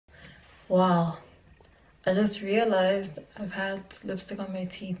Wow, I just realized I've had lipstick on my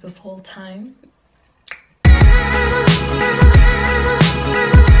teeth this whole time.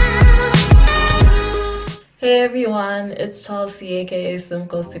 Hey everyone, it's Chelsea aka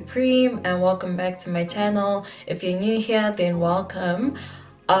Simple Supreme, and welcome back to my channel. If you're new here, then welcome.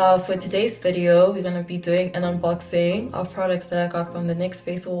 For today's video, we're gonna be doing an unboxing of products that I got from the NYX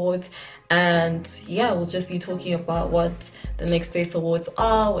Face Awards, and yeah, we'll just be talking about what the NYX Face Awards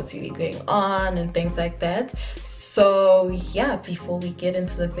are, what's really going on, and things like that. So yeah, before we get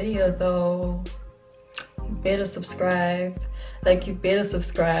into the video though, you better subscribe. Like, you better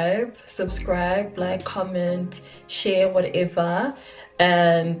subscribe, like, comment, share, whatever,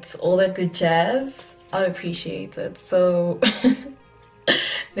 and all that good jazz. I'd appreciate it. So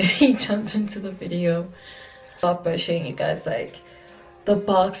let me jump into the video. Start by showing you guys like the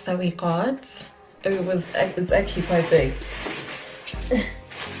box that we got. It's actually quite big.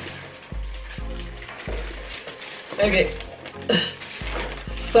 Okay,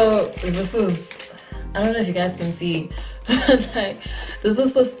 so this is, I don't know if you guys can see, like, this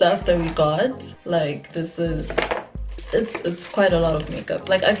is the stuff that we got. Like, this is, it's quite a lot of makeup.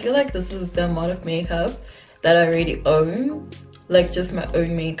 Like, I feel like this is the amount of makeup that I already own, like just my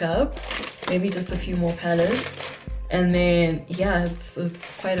own makeup, maybe just a few more palettes, and then yeah, it's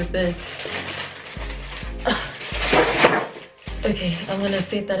quite a bit. Okay, I'm gonna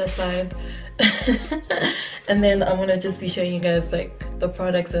set that aside. And then I'm gonna just be showing you guys like the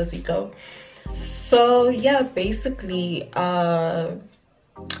products as we go. So yeah, basically the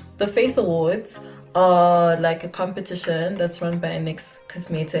Face Awards are like a competition that's run by NYX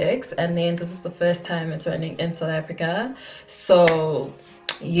Cosmetics, and then this is the first time it's running in South Africa, so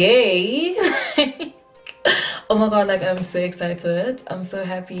yay. Oh my god, like, I'm so excited, I'm so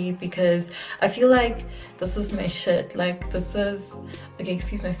happy, because I feel like this is my shit. Like, this is, okay,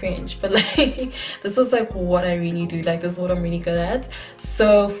 excuse my French, but like this is like what I really do. Like, this is what I'm really good at.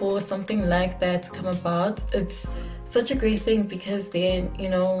 So for something like that to come about, it's such a great thing, because then, you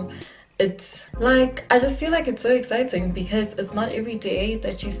know, it's like, I just feel like it's so exciting, because it's not every day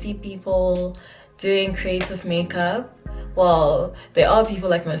that you see people doing creative makeup. Well, there are people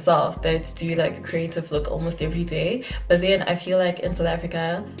like myself that do like a creative look almost every day, but then I feel like in South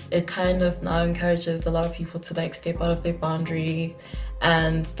Africa it kind of now encourages a lot of people to like step out of their boundary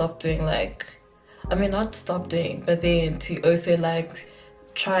and stop doing, like, I mean, not stop doing, but then to also like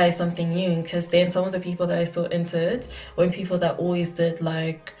try something new, because then some of the people that I saw into it were people that always did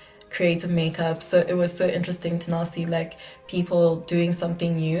like creative makeup, so it was so interesting to now see like people doing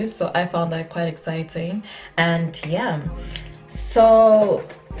something new. So I found that quite exciting. And yeah, so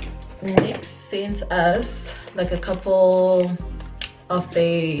NYX sent us like a couple of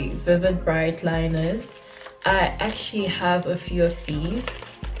the Vivid Bright liners. I actually have a few of these.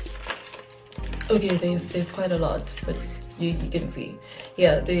 Okay, there's quite a lot, but you can see,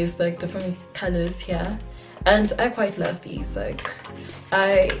 yeah, there's like different colors here, and I quite love these. Like,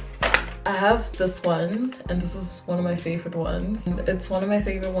 I have this one, and this is one of my favorite ones. It's one of my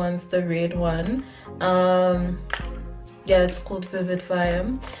favorite ones, the red one. Yeah, it's called Vivid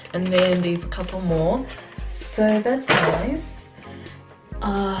Viam, and then there's a couple more, so that's nice.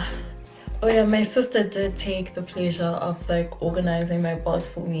 Oh yeah, my sister did take the pleasure of like organizing my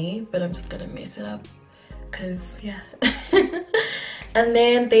box for me, but I'm just gonna mess it up, because yeah. And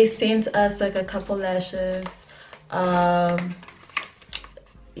then they sent us like a couple lashes.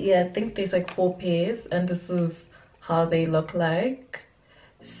 Yeah, I think there's like 4 pairs, and this is how they look like.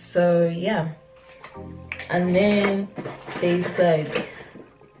 So yeah, and then there's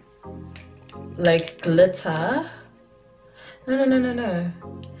like glitter. No,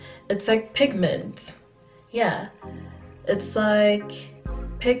 it's like pigment. Yeah, it's like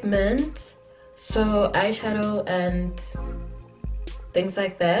pigment, so eyeshadow and things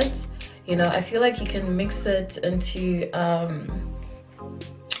like that. You know, I feel like you can mix it into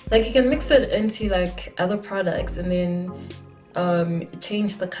like, you can mix it into like other products, and then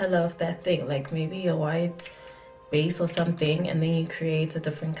change the color of that thing, like maybe a white base or something, and then you create a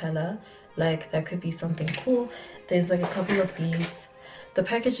different color. Like, that could be something cool. There's like a couple of these. The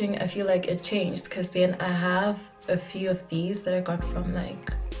packaging, I feel like it changed, because then I have a few of these that I got from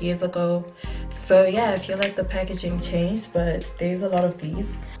like years ago. So yeah, I feel like the packaging changed, but there's a lot of these.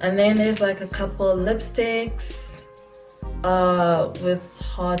 And then there's like a couple lipsticks with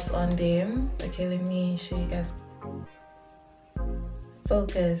hearts on them. Okay, let me show you guys.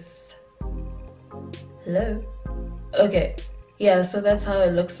 Focus. Hello. Okay, yeah, so that's how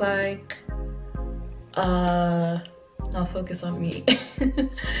it looks like. Now focus on me.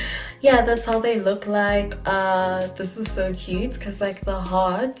 Yeah, that's how they look like. This is so cute, because like the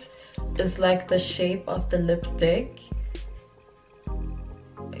heart is like the shape of the lipstick.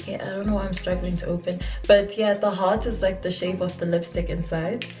 Okay, I don't know why I'm struggling to open, but yeah, the heart is like the shape of the lipstick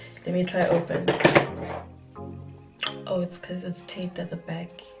inside. Let me try open. Oh, it's because it's taped at the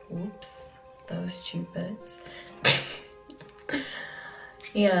back. Whoops, that was stupid.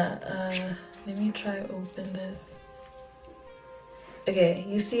 Yeah, let me try open this. Okay,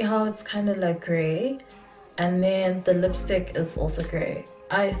 you see how it's kind of like gray, and then the lipstick is also gray.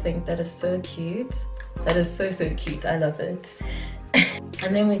 I think that is so cute. That is so cute. I love it.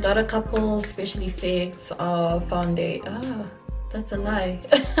 And then we got a couple special effects of foundation. That's a lie.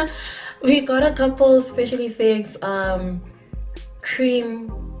 We got a couple special effects cream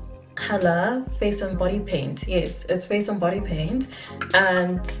color face and body paint. Yes, it's face and body paint,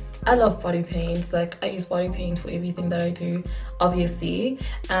 and I love body paint. Like, I use body paint for everything that I do, obviously.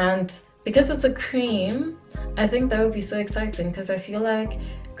 And because it's a cream, I think that would be so exciting, because I feel like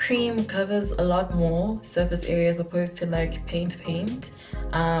cream covers a lot more surface area as opposed to like paint.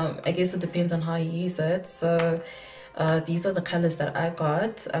 I guess it depends on how you use it. So these are the colors that I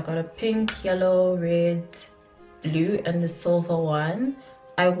got. I got a pink, yellow, red, blue, and the silver one.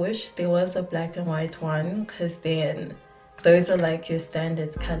 I wish there was a black and white one, because then those are like your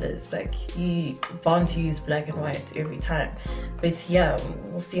standard colors. Like, you bound to use black and white every time. But yeah,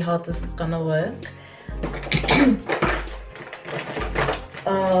 we'll see how this is gonna work.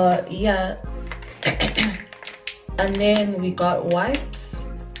 Yeah. And then we got wipes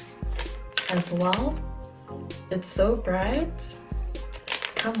as well. It's so bright.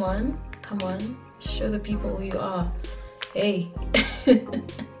 Come on, show the people who you are. Hey.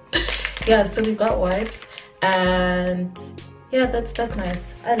 Yeah, so we got wipes, and yeah, that's nice.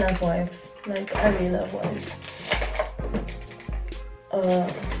 I love wipes. Like, I really love wipes.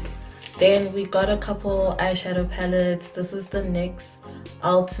 Then we got a couple eyeshadow palettes. This is the NYX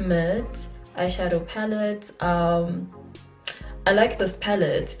Ultimate eyeshadow palette. I like this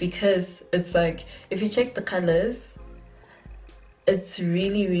palette because it's like, if you check the colors, it's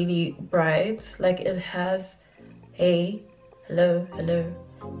really bright. Like, it has, hey, hello,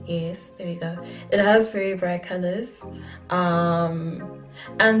 yes, there we go. It has very bright colors,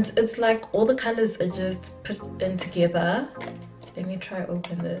 and it's like all the colors are just put in together. Let me try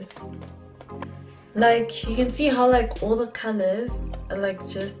open this. Like, you can see how like all the colors are like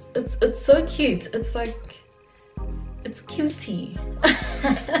just, it's so cute. It's like, it's cutie.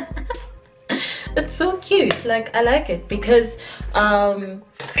 It's so cute. Like, I like it because I'm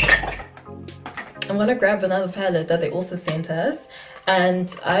gonna grab another palette that they also sent us,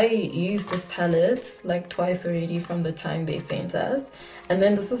 and I used this palette like twice already from the time they sent us. And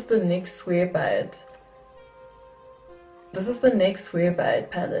then this is the NYX Swear By It. This is the NYX Swear By It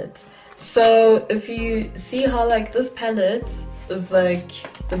palette. So if you see how like this palette is like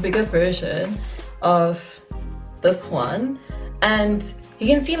the bigger version of this one, and you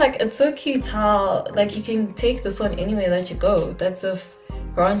can see like it's so cute how like you can take this one anywhere that you go. That's if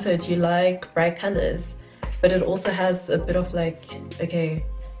granted you like bright colors, but it also has a bit of like, okay,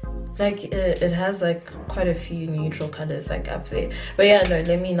 like it has like quite a few neutral colors like up there. But yeah, no,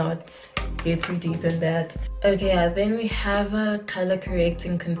 let me not get too deep in that. Okay, yeah, then we have a color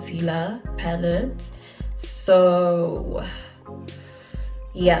correcting concealer palette. So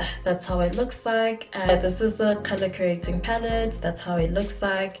yeah, that's how it looks like. And this is the color correcting palette. That's how it looks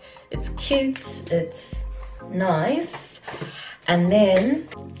like. It's cute, it's nice. And then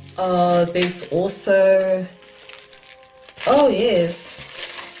there's also, oh yes,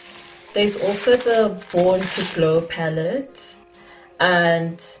 there's also the Born to Glow palette,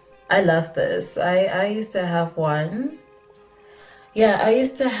 and I love this. I used to have one. Yeah, I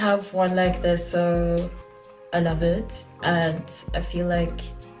used to have one like this, so I love it, and I feel like,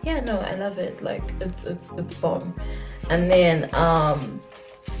 yeah, no, I love it. Like, it's bomb. And then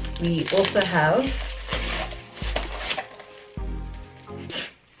we also have,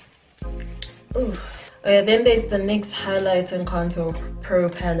 ooh. Oh yeah, then there's the NYX Highlight and Contour Pro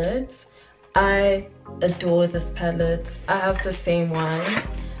palette. I adore this palette. I have the same one,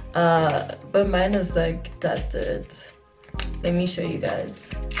 but mine is like dusted. Let me show you guys.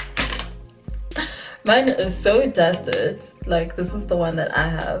 Mine is so dusted. Like, this is the one that I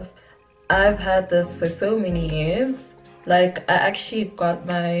have. I've had this for so many years. Like, I actually got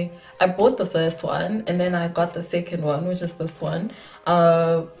I bought the first one, and then I got the second one, which is this one,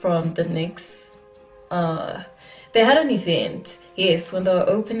 from the NYX. They had an event, yes, when they were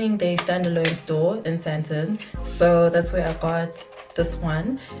opening their standalone store in Sandton. So that's where I got this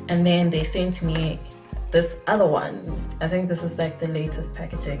one, and then they sent me this other one. I think this is like the latest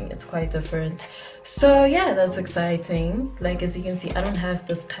packaging. It's quite different. So yeah, that's exciting. Like as you can see, I don't have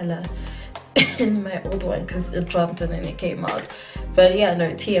this color in my old one because it dropped and then it came out. But yeah,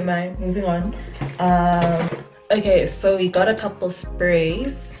 no, TMI, moving on. Okay, so we got a couple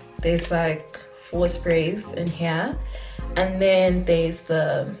sprays. There's like 4 sprays in here, and then there's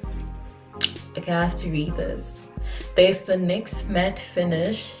the, okay, I have to read this. There's the NYX Matte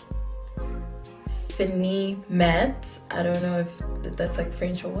Finish Fini Matte. I don't know if that's like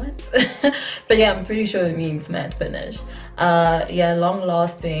French or what. But yeah, I'm pretty sure it means matte finish. Yeah, long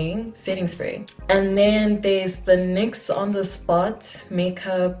lasting setting spray. And then there's the NYX On The Spot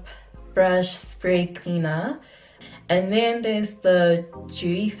Makeup Brush Spray Cleaner. And then there's the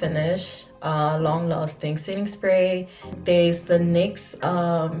Dewy Finish long lasting setting spray. There's the NYX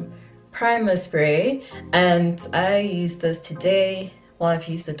primer spray, and I used this today. Well, I've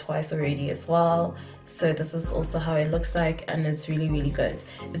used it twice already as well. So this is also how it looks like, and it's really good.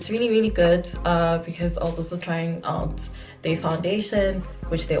 It's really good because I was also trying out their foundations,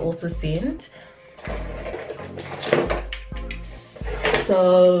 which they also sent.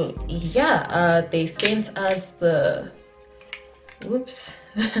 So yeah, they sent us the, whoops,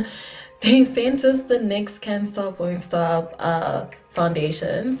 they sent us the NYX Can't Stop Won't Stop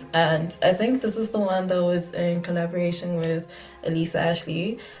foundations, and I think this is the one that was in collaboration with Elisa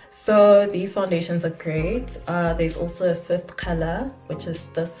Ashley. So these foundations are great. There's also a 5th color, which is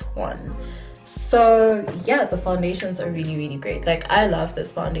this one. So yeah, the foundations are really great. Like I love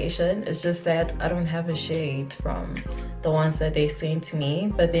this foundation. It's just that I don't have a shade from the ones that they sent to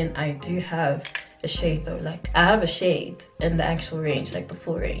me, but then I do have a shade though. Like I have a shade in the actual range, like the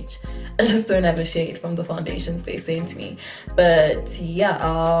full range. I just don't have a shade from the foundations they sent to me. But yeah,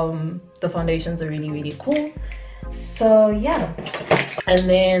 the foundations are really cool. So yeah, and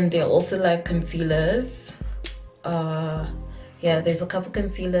then they're also like concealers. Yeah, there's a couple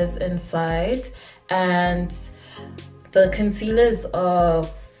concealers inside, and the concealers are,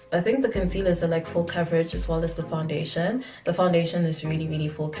 I think the concealers are like full coverage as well as the foundation. The foundation is really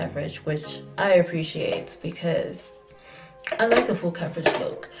full coverage, which I appreciate because I like a full coverage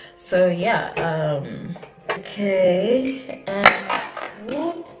look. So yeah, okay, and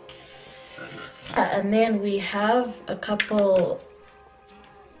whoops. And then we have a couple,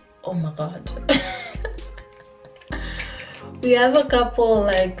 oh my god. We have a couple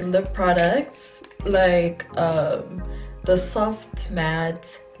like lip products, like the soft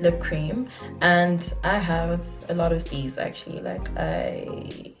matte lip cream, and I have a lot of these actually. Like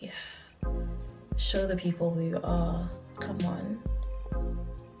I show the people who you are, come on,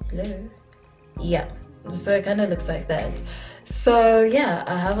 hello, yeah, so it kind of looks like that. So yeah,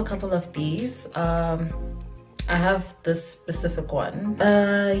 I have a couple of these. I have this specific one.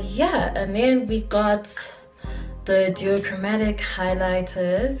 Yeah, and then we got the duochromatic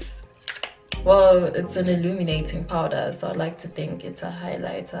highlighters. Well, it's an illuminating powder, so I like to think it's a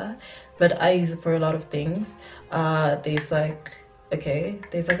highlighter, but I use it for a lot of things. There's like, okay,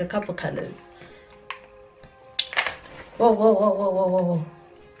 there's like a couple colors. Whoa.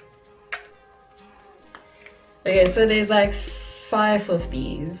 Okay, so there's like 5 of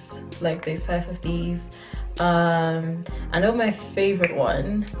these. Like there's 5 of these. I know my favorite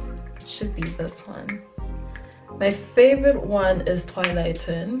one should be this one. My favorite one is Twilight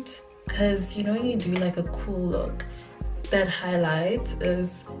Tint, because you know when you do like a cool look, that highlight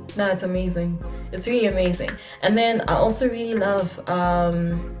is, no, it's amazing. It's really amazing. And then I also really love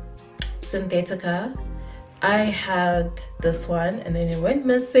Synthetica. I had this one and then it went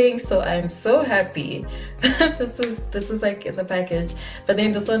missing, so I'm so happy that this is like in the package. But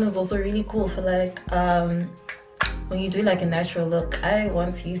then this one is also really cool for like when you do like a natural look. I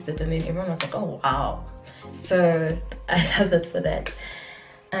once used it and then everyone was like, oh wow. So I love it for that.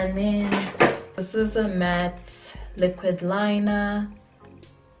 And then this is a matte liquid liner.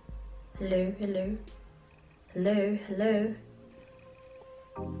 Hello.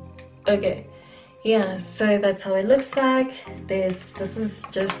 Okay, yeah, so that's how it looks like. This is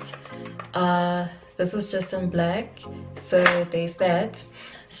just in black, so there's that.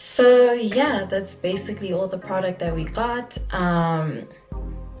 So yeah, that's basically all the product that we got.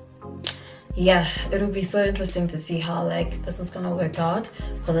 Yeah, it'll be so interesting to see how like this is gonna work out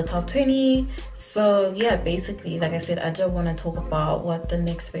for the top 20. So yeah, basically, like I said, I just want to talk about what the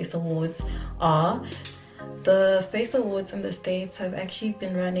NYX Face Awards are. The Face Awards in the States have actually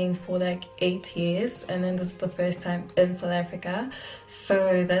been running for like 8 years, and then this is the first time in South Africa,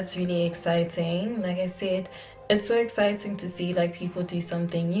 so that's really exciting. Like I said, it's so exciting to see like people do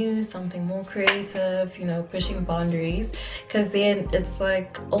something new, something more creative, you know, pushing boundaries, because then it's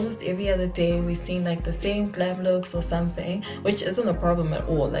like almost every other day we're seeing like the same glam looks or something, which isn't a problem at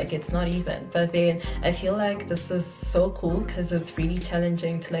all, like it's not even. But then I feel like this is so cool because it's really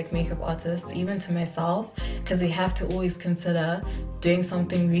challenging to like makeup artists, even to myself, because we have to always consider doing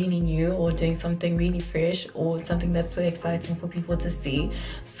something really new or doing something really fresh or something that's so exciting for people to see.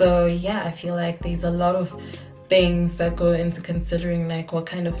 So yeah, I feel like there's a lot of things that go into considering like what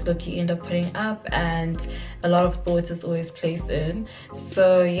kind of look you end up putting up, and a lot of thought is always placed in.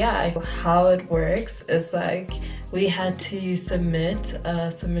 So yeah, how it works is like we had to submit a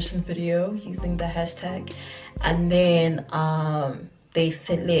submission video using the hashtag, and then they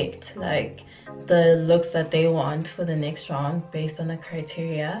select like the looks that they want for the next round based on the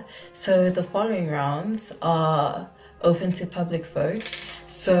criteria. So the following rounds are open to public vote.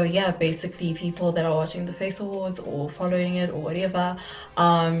 So yeah, basically people that are watching the Face Awards or following it or whatever,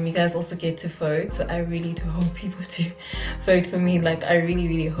 you guys also get to vote. So I really do hope people do vote for me. Like I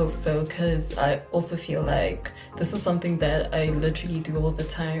really hope so, because I also feel like this is something that I literally do all the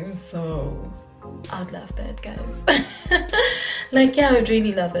time. So I'd love that, guys. Like yeah, I would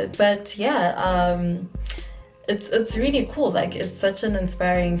really love it. But yeah, it's really cool. Like it's such an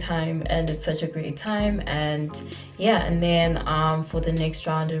inspiring time and it's such a great time. And yeah, and then for the next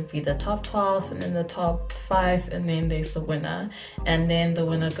round it would be the top 12 and then the top 5, and then there's the winner, and then the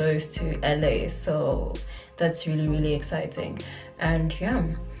winner goes to LA. So that's really exciting. And yeah,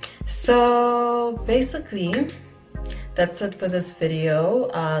 so basically that's it for this video.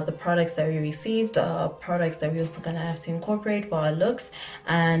 The products that we received are products that we're also gonna have to incorporate for our looks,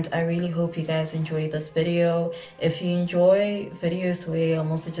 and I really hope you guys enjoyed this video. If you enjoy videos where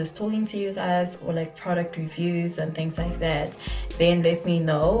I'm also just talking to you guys, or like product reviews and things like that, then let me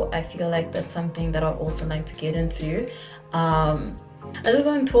know. I feel like that's something that I'd also like to get into. I just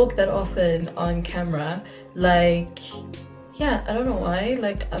don't talk that often on camera, like yeah, I don't know why.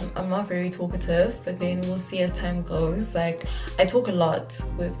 Like I'm not very talkative, but then we'll see as time goes. Like I talk a lot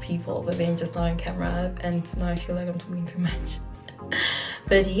with people, but then just not on camera, and now I feel like I'm talking too much.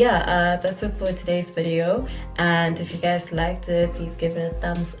 But yeah, that's it for today's video, and if you guys liked it, please give it a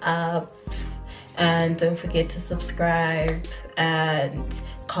thumbs up, and don't forget to subscribe and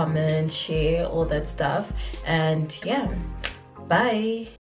comment, share, all that stuff. And yeah, bye.